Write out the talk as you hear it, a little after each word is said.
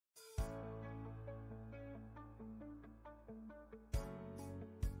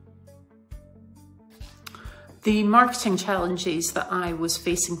The marketing challenges that I was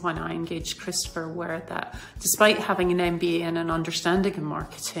facing when I engaged Christopher were that despite having an MBA and an understanding of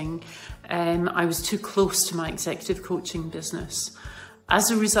marketing, I was too close to my executive coaching business.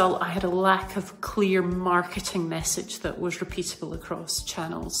 As a result, I had a lack of clear marketing message that was repeatable across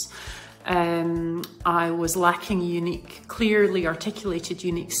channels. I was lacking a unique, clearly articulated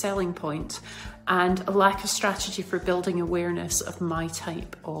unique selling point and a lack of strategy for building awareness of my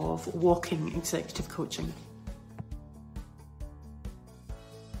type of walking executive coaching.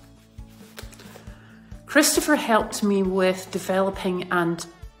 Christopher helped me with developing and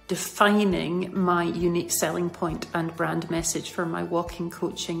defining my unique selling point and brand message for my walking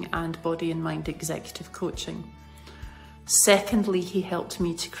coaching and body and mind executive coaching. Secondly, he helped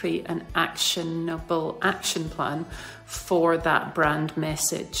me to create an actionable action plan for that brand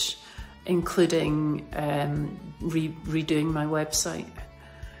message, including redoing my website.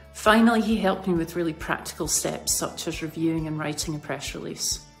 Finally, he helped me with really practical steps such as reviewing and writing a press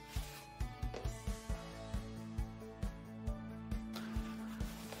release.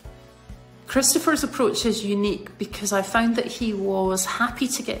 Christopher's approach is unique because I found that he was happy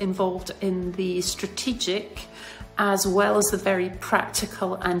to get involved in the strategic as well as the very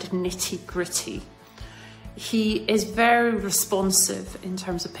practical and nitty-gritty. He is very responsive in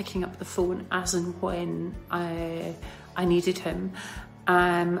terms of picking up the phone as and when I needed him.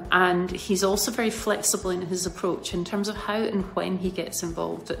 And he's also very flexible in his approach in terms of how and when he gets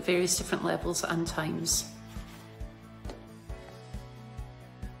involved at various different levels and times.